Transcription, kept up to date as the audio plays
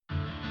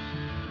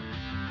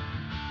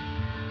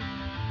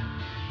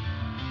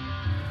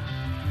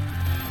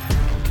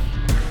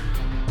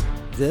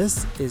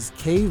This is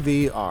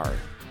KVR,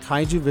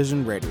 Kaiju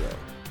Vision Radio,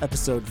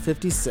 episode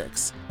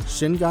 56,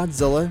 Shin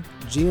Godzilla,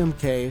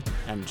 GMK,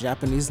 and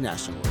Japanese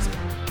Nationalism.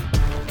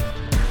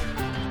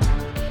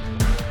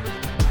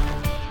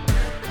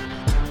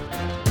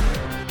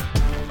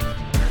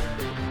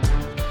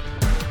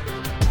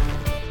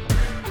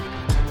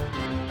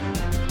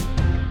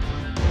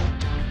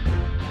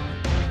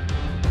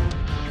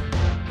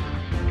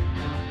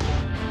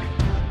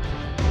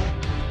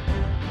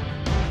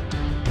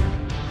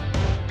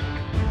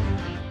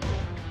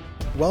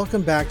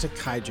 Welcome back to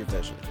Kaiju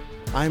Vision.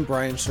 I'm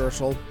Brian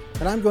Scherschel,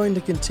 and I'm going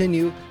to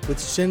continue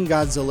with Shin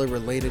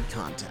Godzilla-related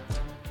content.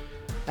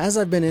 As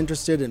I've been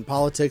interested in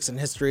politics and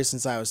history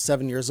since I was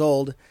 7 years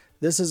old,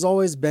 this has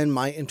always been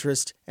my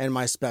interest and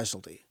my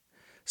specialty.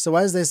 So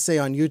as they say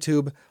on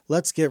YouTube,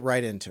 let's get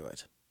right into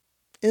it.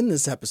 In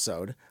this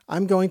episode,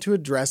 I'm going to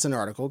address an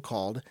article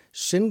called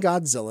Shin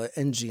Godzilla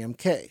and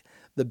GMK,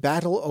 The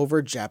Battle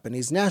Over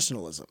Japanese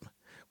Nationalism,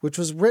 which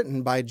was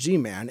written by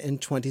G-Man in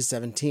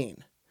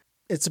 2017.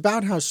 It's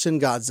about how Shin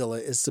Godzilla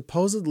is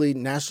supposedly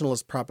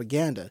nationalist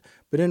propaganda,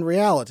 but in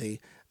reality,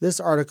 this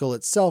article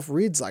itself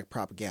reads like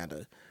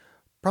propaganda.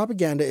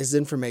 Propaganda is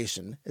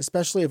information,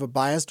 especially of a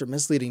biased or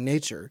misleading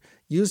nature,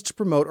 used to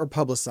promote or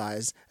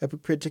publicize a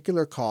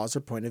particular cause or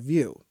point of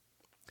view.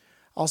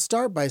 I'll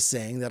start by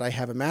saying that I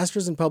have a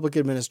master's in public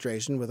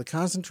administration with a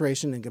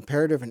concentration in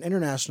comparative and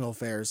international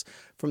affairs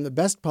from the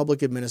best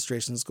public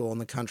administration school in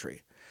the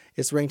country.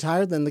 It's ranked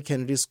higher than the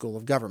Kennedy School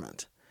of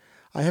Government.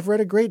 I have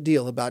read a great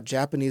deal about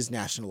Japanese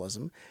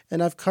nationalism,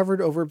 and I've covered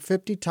over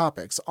 50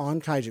 topics on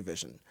Kaiju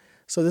Vision,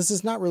 so this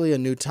is not really a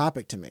new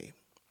topic to me.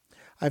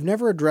 I've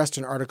never addressed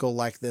an article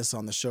like this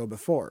on the show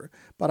before,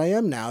 but I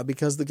am now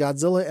because the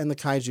Godzilla and the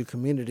Kaiju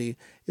community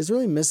is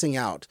really missing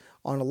out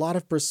on a lot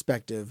of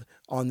perspective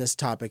on this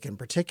topic in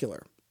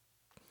particular.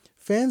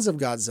 Fans of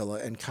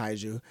Godzilla and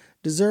Kaiju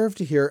deserve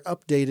to hear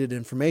updated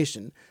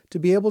information to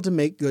be able to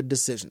make good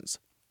decisions.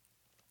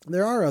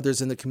 There are others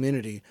in the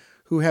community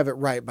who have it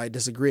right by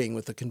disagreeing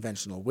with the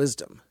conventional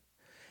wisdom.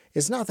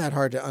 It's not that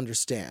hard to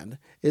understand.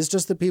 It's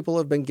just that people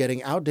have been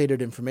getting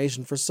outdated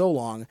information for so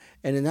long,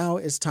 and now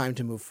it's time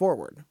to move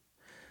forward.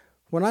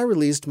 When I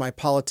released my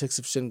Politics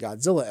of Shin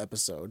Godzilla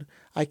episode,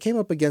 I came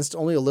up against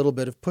only a little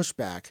bit of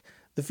pushback.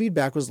 The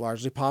feedback was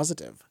largely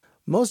positive.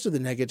 Most of the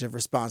negative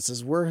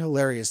responses were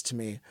hilarious to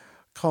me,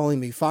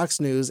 calling me Fox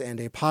News and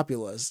a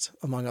populist,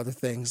 among other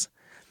things.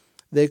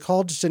 They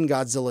called Shin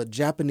Godzilla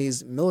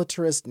Japanese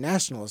militarist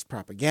nationalist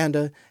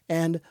propaganda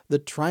and the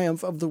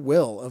triumph of the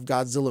will of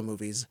Godzilla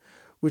movies,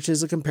 which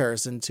is a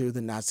comparison to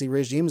the Nazi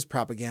regime's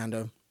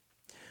propaganda.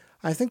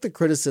 I think the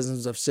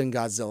criticisms of Shin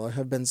Godzilla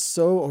have been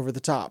so over the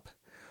top.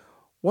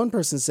 One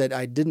person said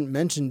I didn't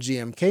mention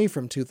GMK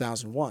from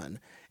 2001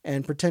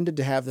 and pretended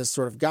to have this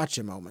sort of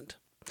gotcha moment.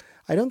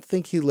 I don't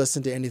think he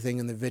listened to anything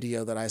in the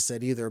video that I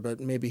said either, but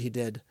maybe he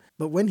did.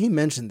 But when he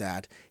mentioned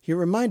that, he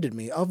reminded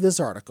me of this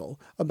article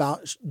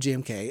about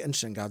GMK and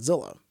Shin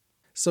Godzilla.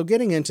 So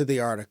getting into the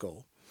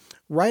article,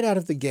 right out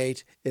of the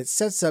gate, it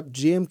sets up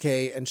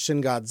GMK and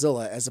Shin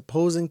Godzilla as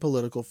opposing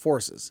political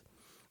forces.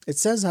 It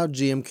says how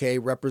GMK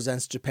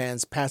represents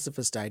Japan's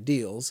pacifist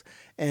ideals,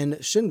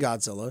 and Shin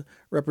Godzilla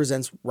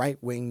represents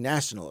right-wing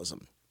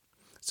nationalism.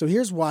 So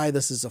here's why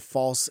this is a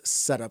false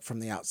setup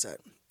from the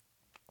outset.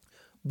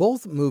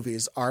 Both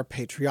movies are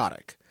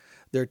patriotic.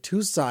 They're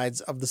two sides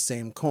of the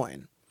same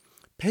coin.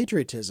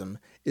 Patriotism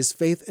is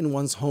faith in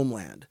one's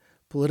homeland,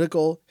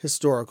 political,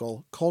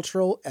 historical,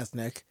 cultural,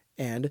 ethnic,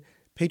 and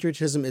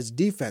patriotism is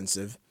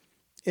defensive,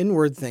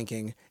 inward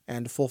thinking,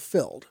 and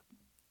fulfilled.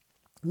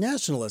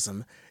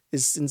 Nationalism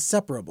is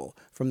inseparable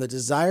from the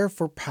desire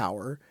for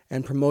power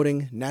and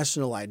promoting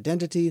national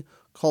identity,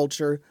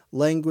 culture,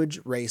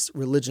 language, race,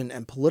 religion,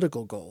 and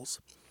political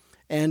goals.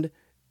 And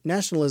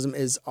nationalism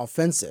is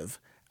offensive,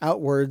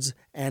 outwards,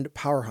 and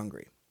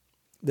power-hungry.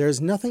 There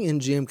is nothing in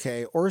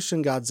GMK or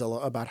Shin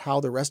Godzilla about how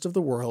the rest of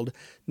the world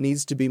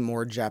needs to be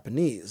more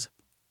Japanese.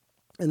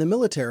 And the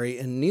military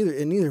in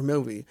neither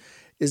movie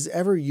is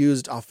ever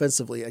used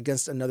offensively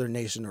against another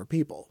nation or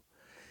people.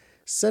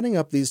 Setting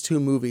up these two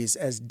movies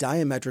as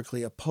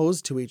diametrically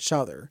opposed to each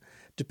other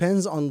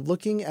depends on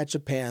looking at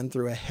Japan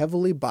through a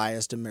heavily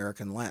biased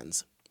American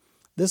lens.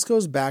 This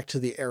goes back to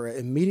the era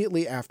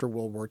immediately after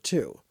World War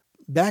II.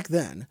 Back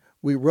then,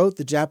 we wrote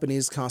the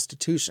Japanese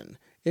Constitution,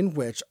 in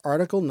which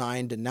Article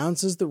 9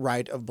 denounces the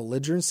right of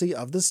belligerency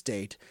of the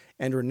state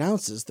and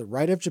renounces the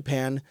right of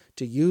Japan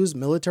to use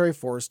military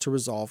force to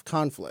resolve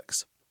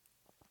conflicts.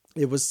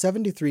 It was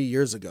 73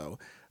 years ago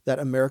that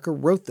America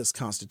wrote this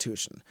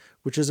Constitution,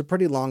 which is a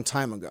pretty long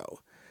time ago,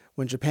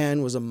 when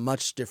Japan was a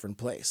much different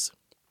place.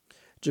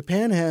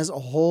 Japan has a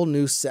whole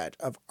new set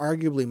of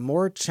arguably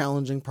more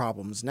challenging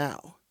problems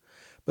now.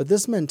 But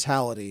this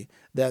mentality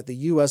that the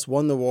U.S.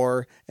 won the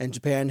war and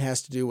Japan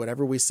has to do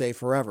whatever we say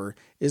forever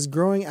is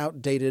growing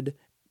outdated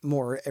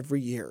more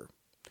every year.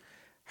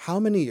 How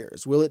many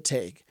years will it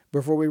take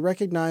before we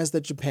recognize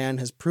that Japan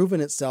has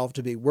proven itself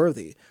to be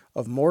worthy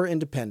of more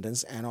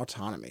independence and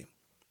autonomy?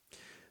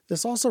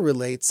 This also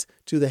relates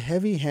to the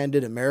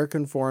heavy-handed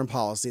American foreign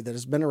policy that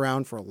has been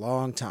around for a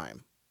long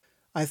time.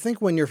 I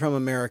think when you're from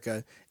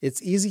America,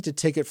 it's easy to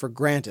take it for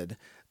granted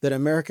that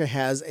America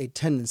has a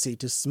tendency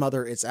to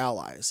smother its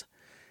allies.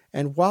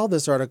 And while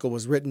this article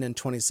was written in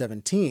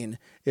 2017,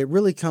 it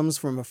really comes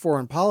from a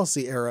foreign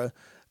policy era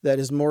that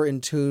is more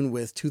in tune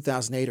with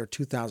 2008 or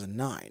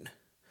 2009.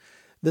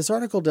 This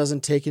article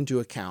doesn't take into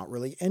account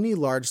really any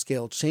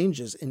large-scale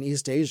changes in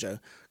East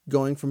Asia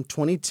going from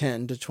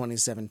 2010 to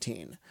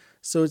 2017,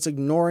 so it's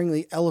ignoring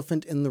the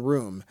elephant in the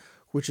room,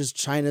 which is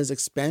China's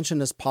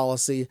expansionist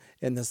policy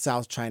in the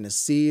South China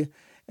Sea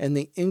and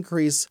the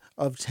increase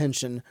of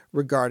tension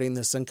regarding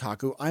the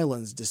Senkaku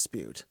Islands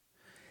dispute.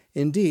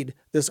 Indeed,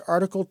 this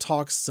article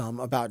talks some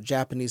about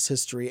Japanese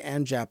history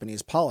and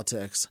Japanese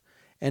politics,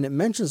 and it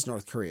mentions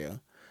North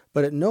Korea,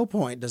 but at no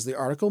point does the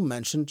article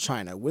mention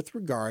China with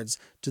regards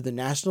to the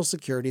national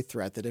security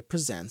threat that it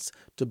presents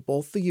to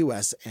both the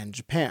US and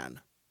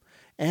Japan.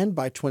 And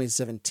by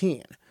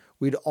 2017,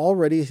 we'd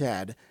already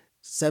had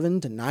 7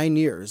 to 9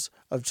 years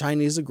of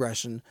Chinese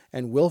aggression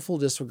and willful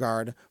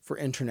disregard for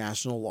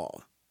international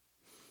law.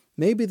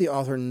 Maybe the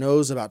author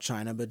knows about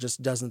China but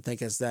just doesn't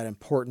think it's that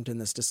important in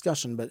this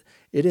discussion, but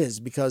it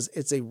is because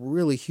it's a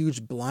really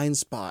huge blind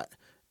spot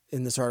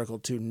in this article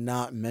to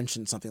not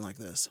mention something like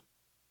this.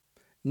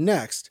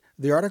 Next,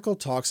 the article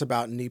talks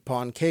about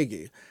Nippon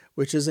Keigi,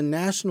 which is a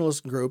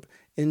nationalist group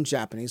in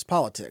Japanese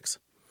politics.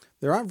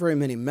 There aren't very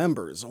many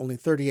members, only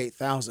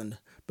 38,000,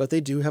 but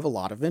they do have a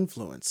lot of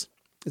influence.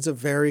 It's a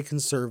very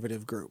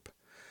conservative group.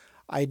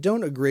 I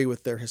don't agree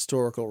with their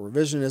historical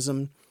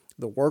revisionism,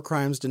 the war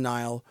crimes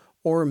denial,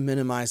 or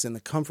minimizing the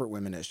comfort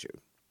women issue.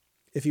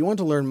 If you want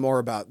to learn more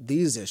about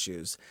these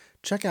issues,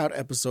 check out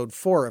episode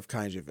 4 of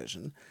Kaiju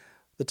Vision.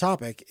 The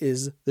topic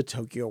is the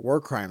Tokyo War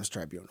Crimes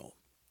Tribunal.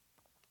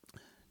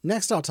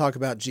 Next, I'll talk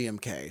about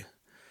GMK.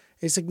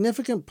 A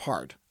significant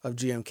part of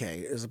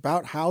GMK is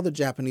about how the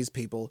Japanese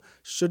people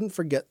shouldn't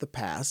forget the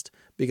past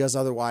because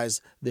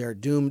otherwise they are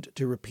doomed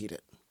to repeat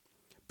it.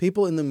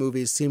 People in the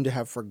movies seem to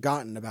have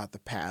forgotten about the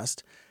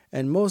past,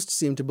 and most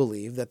seem to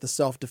believe that the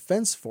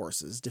self-defense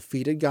forces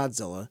defeated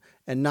Godzilla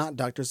and not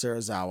Dr.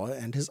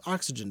 Serizawa and his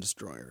oxygen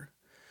destroyer.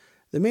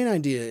 The main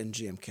idea in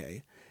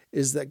GMK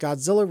is that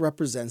Godzilla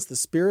represents the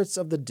spirits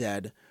of the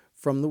dead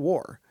from the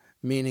war,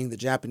 meaning the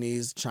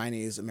Japanese,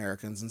 Chinese,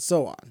 Americans, and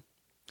so on.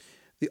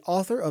 The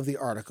author of the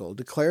article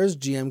declares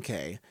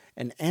GMK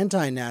an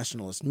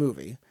anti-nationalist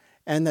movie,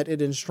 and that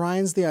it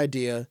enshrines the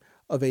idea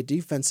of a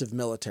defensive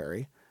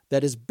military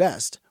that is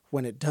best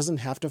when it doesn't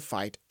have to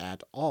fight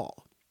at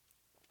all.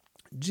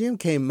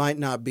 GMK might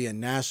not be a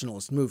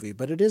nationalist movie,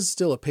 but it is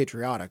still a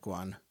patriotic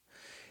one.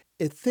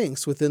 It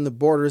thinks within the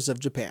borders of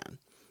Japan.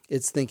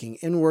 It's thinking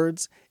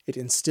inwards. It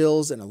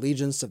instills an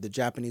allegiance of the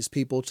Japanese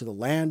people to the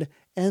land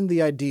and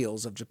the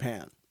ideals of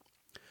Japan.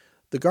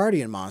 The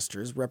Guardian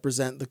monsters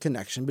represent the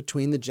connection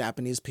between the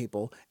Japanese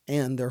people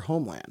and their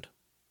homeland.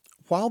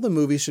 While the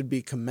movie should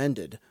be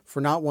commended for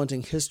not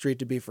wanting history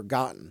to be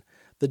forgotten,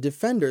 the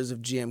defenders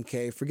of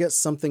GMK forget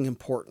something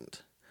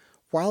important.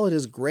 While it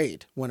is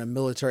great when a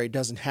military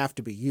doesn't have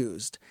to be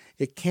used,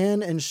 it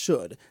can and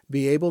should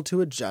be able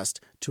to adjust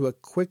to a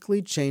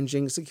quickly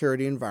changing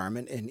security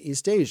environment in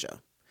East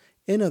Asia.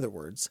 In other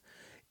words,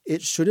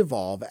 it should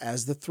evolve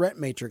as the threat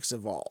matrix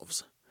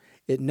evolves.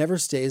 It never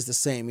stays the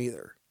same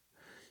either.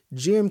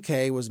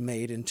 GMK was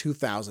made in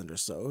 2000 or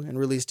so and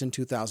released in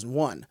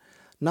 2001,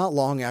 not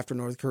long after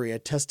North Korea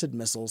tested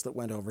missiles that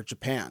went over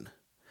Japan.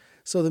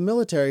 So the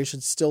military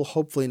should still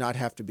hopefully not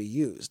have to be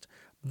used,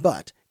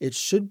 but it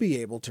should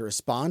be able to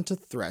respond to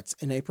threats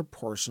in a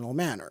proportional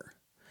manner.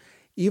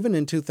 Even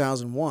in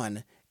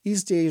 2001,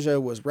 East Asia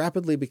was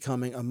rapidly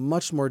becoming a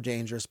much more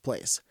dangerous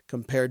place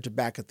compared to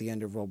back at the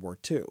end of World War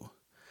II.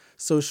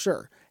 So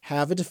sure,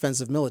 have a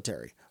defensive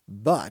military,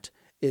 but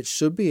it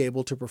should be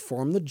able to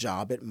perform the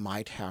job it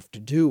might have to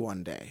do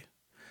one day.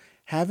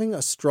 Having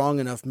a strong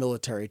enough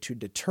military to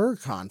deter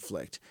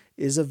conflict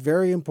is a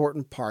very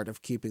important part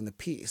of keeping the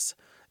peace,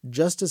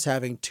 just as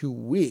having too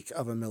weak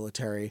of a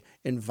military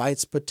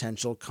invites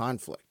potential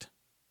conflict.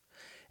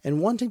 And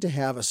wanting to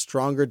have a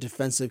stronger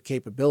defensive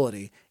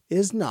capability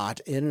is not,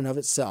 in and of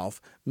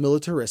itself,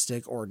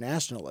 militaristic or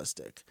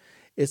nationalistic.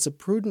 It's a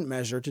prudent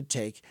measure to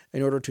take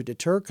in order to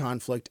deter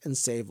conflict and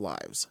save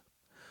lives.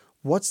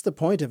 What's the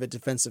point of a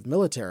defensive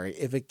military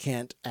if it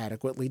can't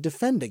adequately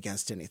defend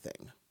against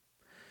anything?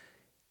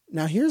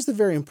 Now here's the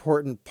very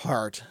important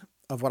part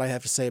of what I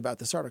have to say about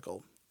this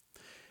article.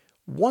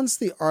 Once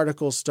the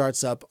article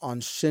starts up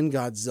on Shin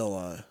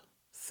Godzilla,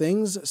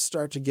 things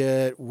start to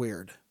get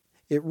weird.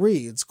 It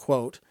reads,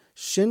 quote,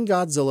 Shin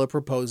Godzilla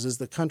proposes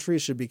the country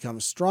should become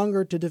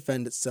stronger to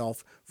defend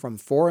itself from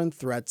foreign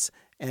threats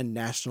and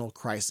national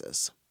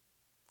crisis,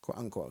 quote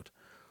unquote.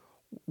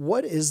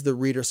 What is the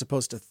reader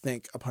supposed to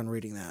think upon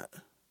reading that?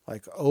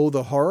 Like, oh,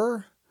 the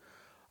horror?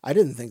 I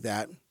didn't think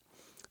that.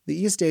 The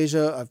East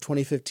Asia of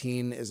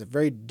 2015 is a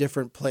very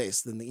different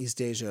place than the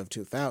East Asia of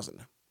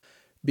 2000.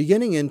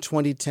 Beginning in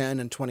 2010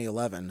 and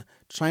 2011,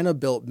 China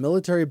built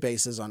military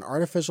bases on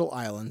artificial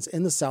islands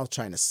in the South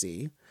China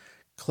Sea,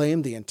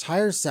 claimed the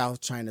entire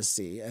South China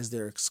Sea as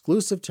their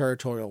exclusive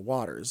territorial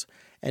waters,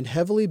 and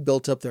heavily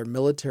built up their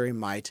military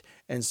might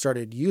and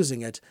started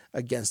using it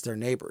against their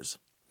neighbors.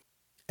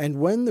 And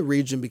when the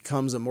region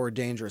becomes a more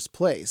dangerous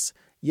place,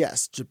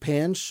 yes,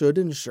 Japan should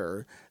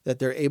ensure that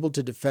they're able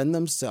to defend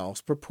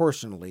themselves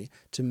proportionally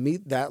to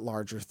meet that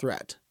larger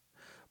threat.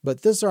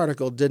 But this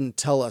article didn't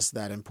tell us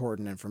that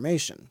important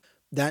information.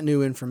 That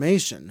new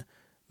information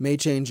may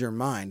change your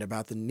mind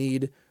about the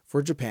need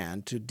for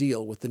Japan to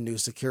deal with the new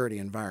security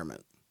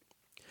environment.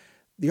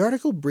 The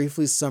article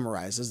briefly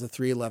summarizes the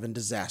 3/11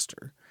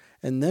 disaster,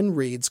 and then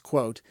reads,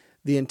 quote,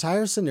 "The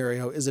entire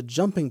scenario is a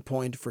jumping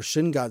point for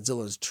Shin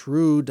Godzilla's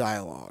true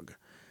dialogue.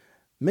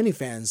 Many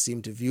fans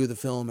seem to view the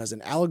film as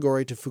an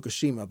allegory to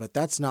Fukushima, but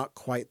that's not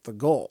quite the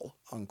goal,"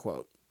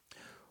 unquote,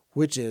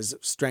 which is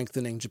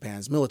strengthening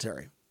Japan's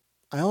military.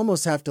 I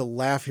almost have to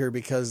laugh here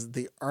because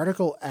the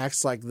article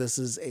acts like this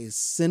is a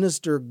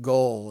sinister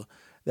goal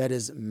that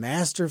is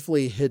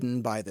masterfully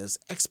hidden by this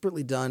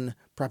expertly done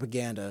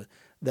propaganda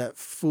that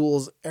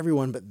fools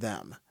everyone but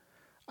them.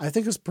 I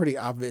think it's pretty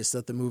obvious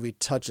that the movie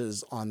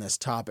touches on this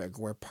topic,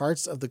 where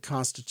parts of the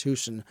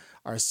Constitution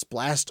are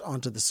splashed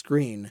onto the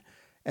screen,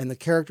 and the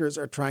characters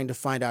are trying to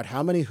find out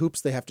how many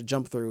hoops they have to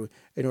jump through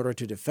in order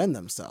to defend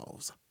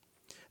themselves.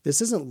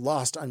 This isn't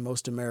lost on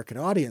most American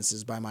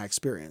audiences by my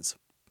experience.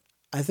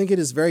 I think it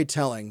is very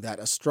telling that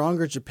a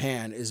stronger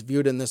Japan is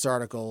viewed in this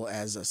article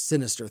as a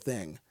sinister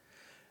thing.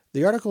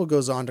 The article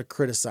goes on to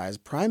criticize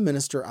Prime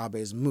Minister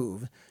Abe's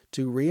move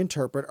to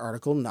reinterpret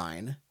Article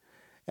 9,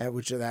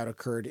 which that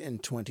occurred in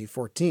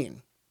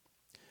 2014.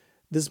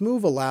 This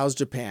move allows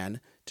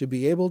Japan to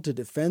be able to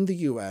defend the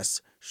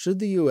U.S. should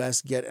the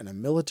U.S. get in a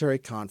military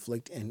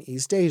conflict in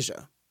East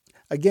Asia.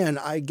 Again,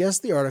 I guess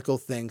the article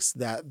thinks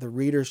that the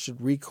reader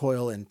should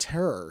recoil in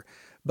terror,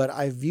 but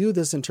I view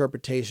this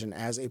interpretation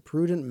as a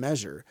prudent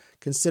measure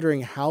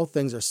considering how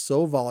things are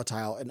so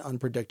volatile and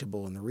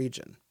unpredictable in the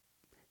region.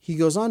 He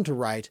goes on to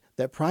write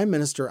that Prime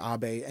Minister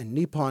Abe and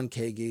Nippon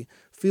Keigi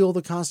feel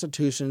the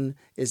Constitution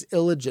is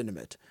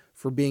illegitimate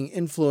for being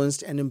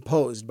influenced and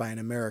imposed by an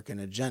American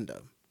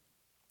agenda.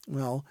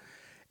 Well,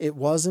 it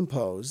was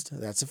imposed,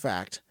 that's a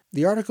fact.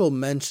 The article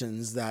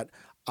mentions that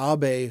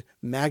Abe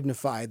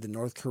magnified the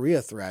North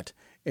Korea threat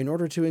in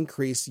order to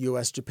increase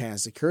U.S.-Japan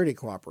security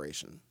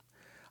cooperation.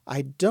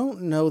 I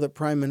don't know that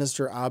Prime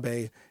Minister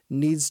Abe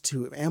needs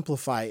to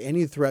amplify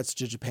any threats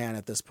to Japan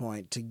at this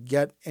point to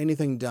get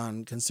anything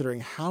done, considering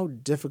how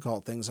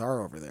difficult things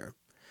are over there.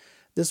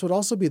 This would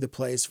also be the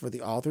place for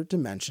the author to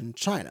mention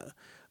China,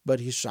 but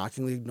he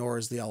shockingly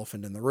ignores the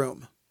elephant in the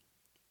room.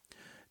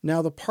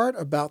 Now, the part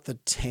about the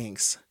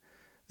tanks,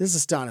 this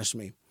astonished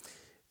me.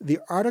 The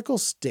article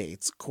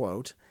states,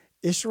 quote,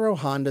 Ishiro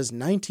Honda's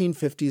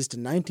 1950s to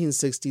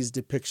 1960s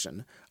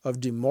depiction of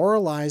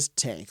demoralized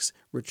tanks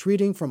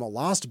retreating from a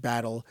lost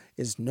battle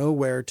is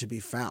nowhere to be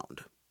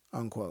found,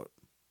 unquote.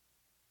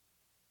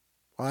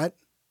 What?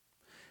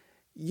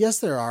 Yes,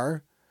 there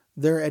are.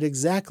 They're at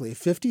exactly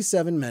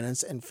 57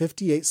 minutes and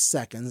 58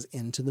 seconds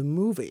into the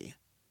movie.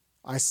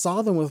 I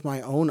saw them with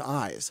my own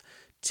eyes.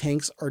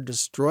 Tanks are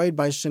destroyed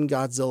by Shin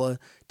Godzilla.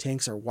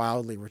 Tanks are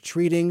wildly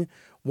retreating.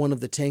 One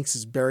of the tanks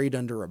is buried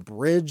under a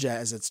bridge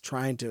as it's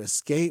trying to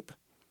escape.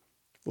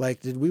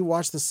 Like, did we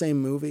watch the same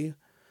movie?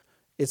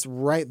 It's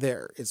right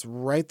there. It's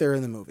right there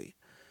in the movie.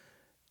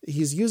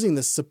 He's using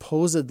the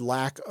supposed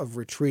lack of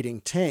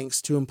retreating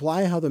tanks to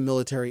imply how the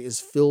military is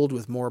filled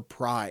with more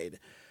pride,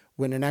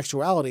 when in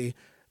actuality,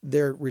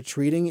 they're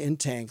retreating in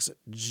tanks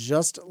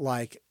just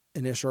like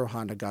an Ishiro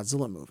Honda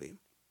Godzilla movie.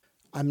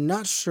 I'm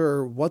not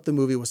sure what the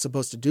movie was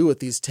supposed to do with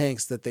these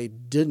tanks that they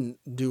didn't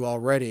do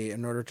already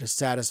in order to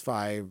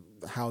satisfy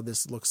how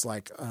this looks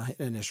like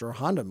an Ishiro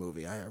Honda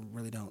movie. I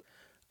really don't.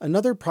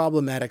 Another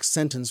problematic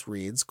sentence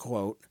reads,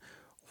 quote,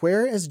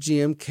 whereas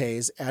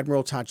GMK's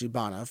Admiral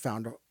Tachibana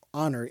found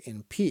honor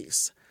in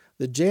peace,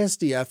 the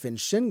JSDF in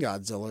Shin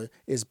Godzilla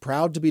is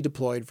proud to be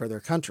deployed for their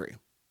country.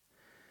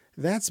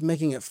 That's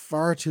making it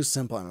far too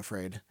simple, I'm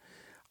afraid.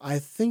 I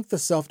think the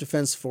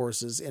self-defense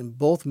forces in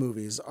both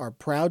movies are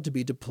proud to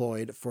be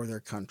deployed for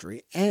their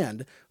country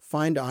and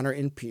find honor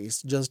in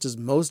peace just as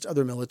most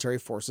other military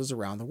forces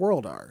around the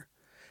world are.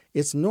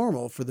 It's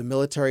normal for the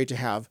military to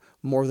have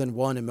more than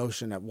one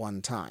emotion at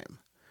one time.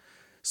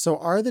 So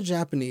are the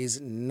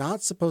Japanese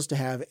not supposed to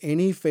have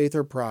any faith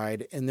or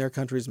pride in their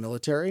country's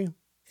military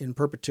in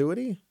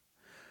perpetuity?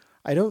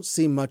 I don't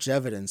see much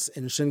evidence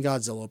in Shin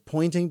Godzilla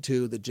pointing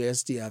to the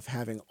JSDF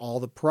having all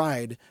the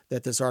pride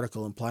that this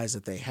article implies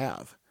that they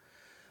have.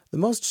 The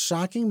most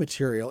shocking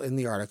material in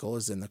the article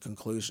is in the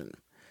conclusion.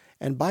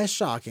 And by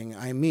shocking,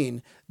 I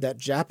mean that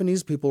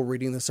Japanese people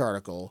reading this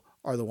article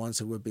are the ones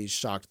who would be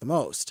shocked the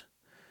most.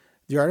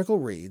 The article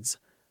reads,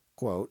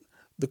 quote,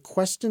 the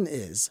question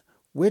is,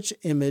 which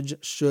image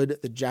should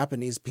the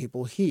Japanese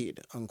people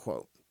heed,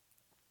 unquote.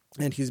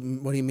 And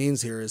what he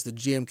means here is the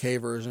GMK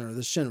version or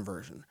the Shin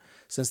version,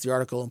 since the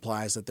article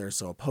implies that they're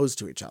so opposed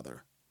to each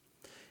other.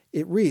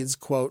 It reads,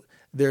 quote,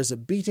 there's a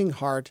beating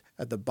heart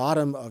at the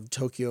bottom of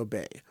Tokyo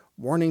Bay,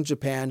 warning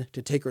Japan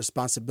to take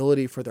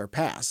responsibility for their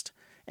past,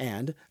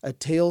 and a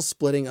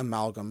tail-splitting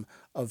amalgam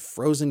of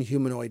frozen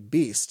humanoid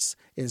beasts,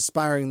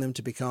 inspiring them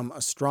to become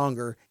a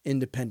stronger,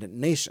 independent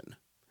nation.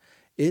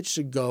 It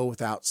should go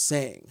without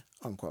saying,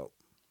 unquote.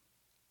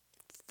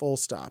 Full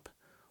stop.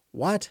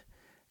 What?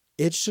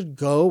 It should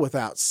go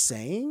without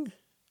saying?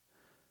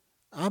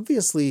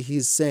 Obviously,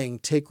 he's saying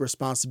take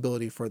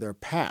responsibility for their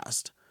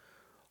past.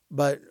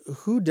 But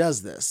who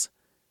does this?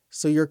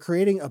 So you're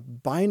creating a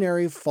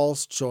binary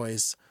false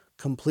choice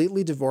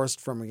completely divorced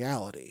from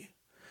reality.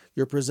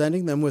 You're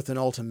presenting them with an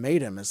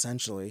ultimatum,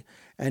 essentially,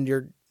 and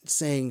you're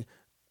saying,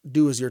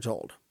 do as you're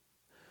told.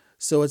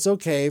 So it's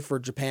okay for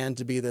Japan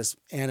to be this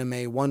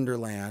anime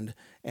wonderland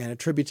and a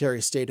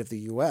tributary state of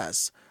the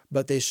US,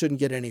 but they shouldn't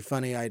get any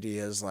funny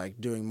ideas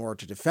like doing more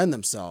to defend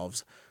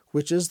themselves,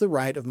 which is the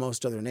right of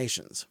most other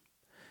nations.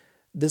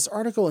 This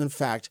article, in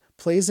fact,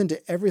 plays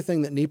into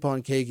everything that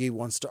Nippon Keigi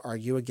wants to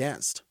argue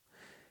against.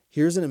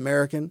 Here's an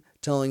American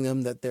telling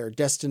them that their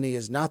destiny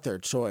is not their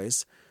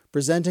choice,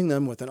 presenting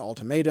them with an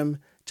ultimatum,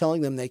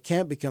 telling them they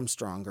can't become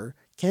stronger,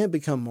 can't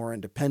become more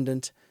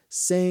independent,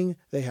 saying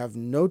they have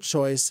no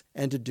choice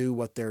and to do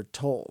what they're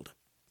told.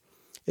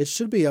 It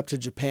should be up to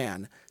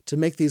Japan to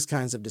make these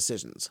kinds of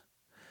decisions.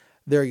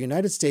 They're a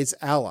United States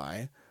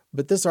ally,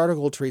 but this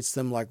article treats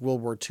them like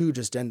World War II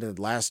just ended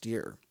last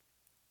year.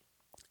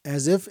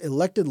 As if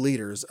elected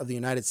leaders of the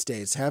United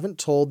States haven't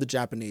told the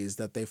Japanese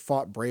that they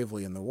fought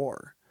bravely in the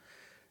war.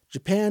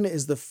 Japan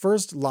is the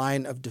first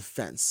line of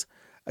defense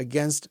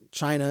against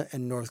China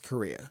and North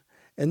Korea,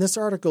 and this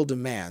article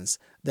demands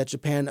that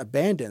Japan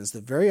abandons the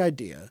very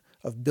idea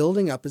of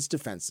building up its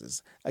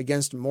defenses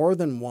against more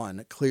than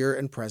one clear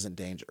and present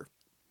danger.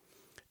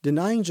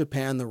 Denying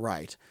Japan the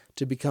right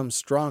to become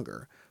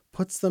stronger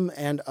puts them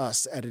and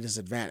us at a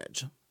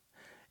disadvantage.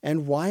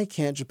 And why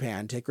can't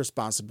Japan take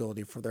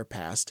responsibility for their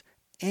past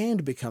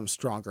and become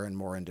stronger and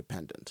more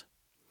independent?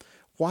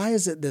 Why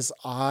is it this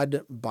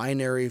odd,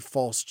 binary,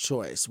 false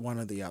choice, one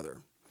or the other?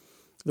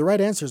 The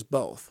right answer is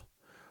both.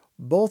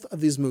 Both of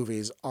these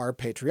movies are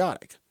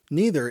patriotic.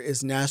 Neither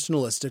is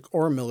nationalistic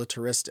or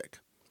militaristic.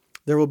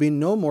 There will be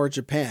no more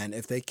Japan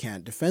if they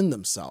can't defend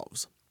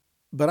themselves.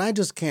 But I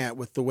just can't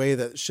with the way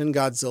that Shin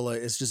Godzilla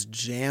is just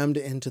jammed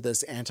into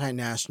this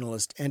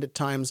anti-nationalist and at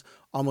times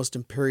almost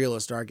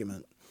imperialist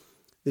argument.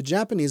 The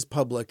Japanese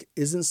public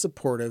isn't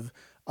supportive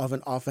of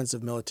an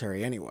offensive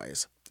military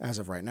anyways, as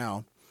of right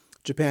now.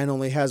 Japan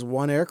only has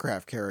one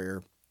aircraft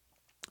carrier.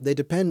 They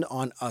depend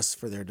on us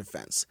for their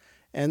defense,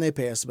 and they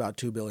pay us about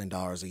 $2 billion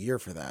a year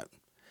for that.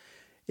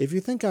 If you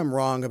think I'm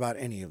wrong about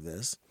any of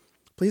this,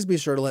 please be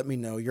sure to let me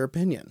know your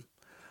opinion.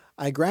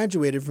 I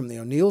graduated from the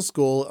O'Neill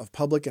School of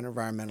Public and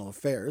Environmental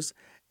Affairs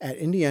at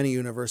Indiana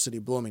University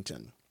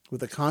Bloomington,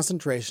 with a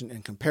concentration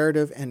in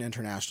comparative and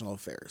international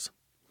affairs.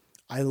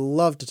 I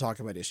love to talk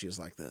about issues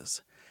like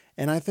this,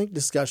 and I think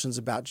discussions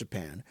about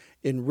Japan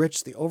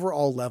enrich the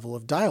overall level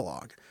of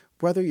dialogue,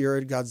 whether you're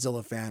a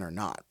Godzilla fan or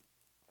not.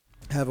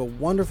 Have a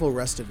wonderful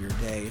rest of your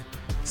day,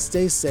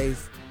 stay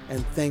safe,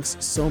 and thanks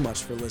so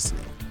much for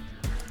listening.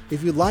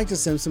 If you'd like to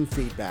send some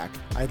feedback,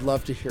 I'd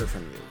love to hear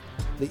from you.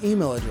 The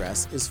email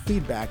address is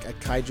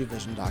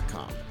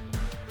feedback@kaijuvision.com.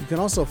 You can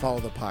also follow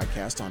the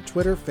podcast on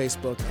Twitter,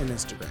 Facebook, and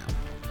Instagram.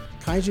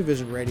 Kaiju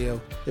Vision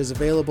Radio is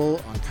available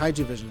on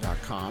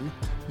kaijuvision.com,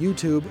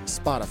 YouTube,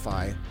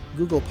 Spotify,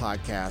 Google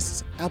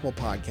Podcasts, Apple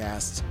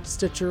Podcasts,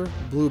 Stitcher,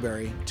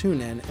 Blueberry,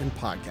 TuneIn, and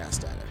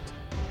Podcast Addict.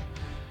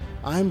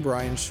 I'm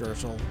Brian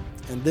Scherschel,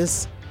 and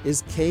this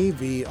is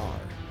KVR,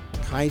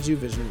 Kaiju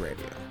Vision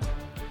Radio.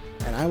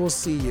 And I will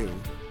see you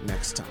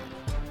next time.